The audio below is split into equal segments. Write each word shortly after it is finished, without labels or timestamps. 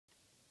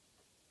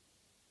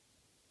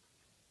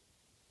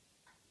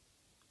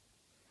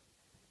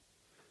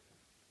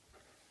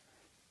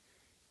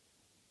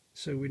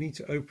So we need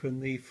to open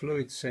the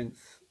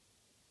Fluidsynth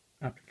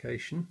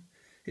application.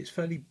 It's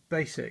fairly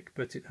basic,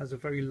 but it has a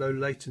very low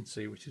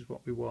latency, which is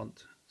what we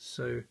want.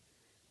 So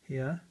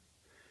here,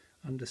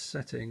 under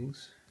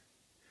settings,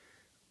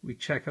 we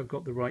check I've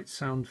got the right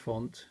sound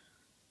font.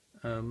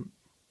 That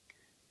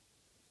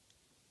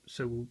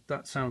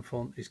sound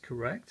font is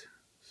correct.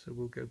 So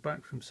we'll go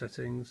back from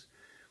settings,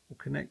 we'll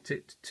connect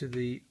it to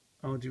the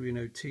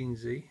Arduino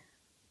Teensy,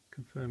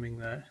 confirming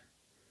there.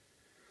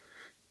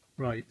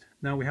 Right,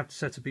 now we have to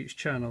set up each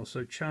channel.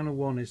 So channel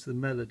 1 is the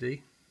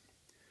melody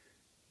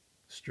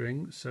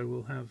string, so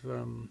we'll have,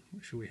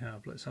 what should we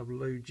have? Let's have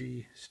low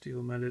G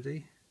steel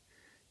melody.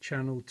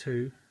 Channel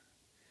 2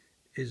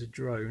 is a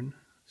drone,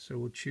 so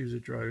we'll choose a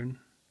drone.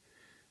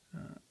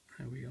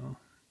 There we are.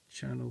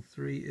 Channel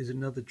 3 is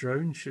another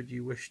drone, should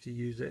you wish to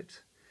use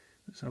it.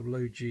 Let's have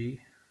low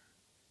G.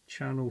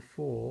 Channel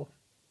 4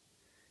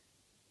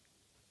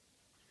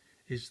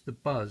 is the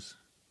buzz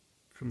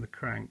from the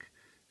crank.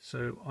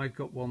 So I've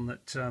got one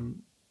that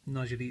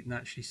Nigel Eaton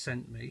actually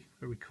sent me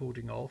a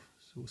recording of,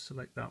 so we'll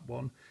select that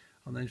one.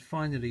 And then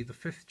finally the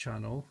 5th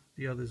channel,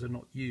 the others are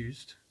not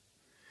used,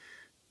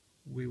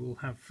 we will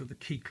have for the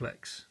key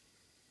clicks.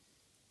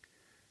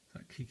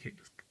 That key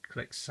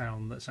click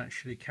sound that's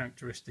actually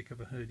characteristic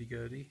of a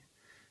hurdy-gurdy.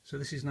 So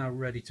this is now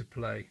ready to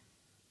play.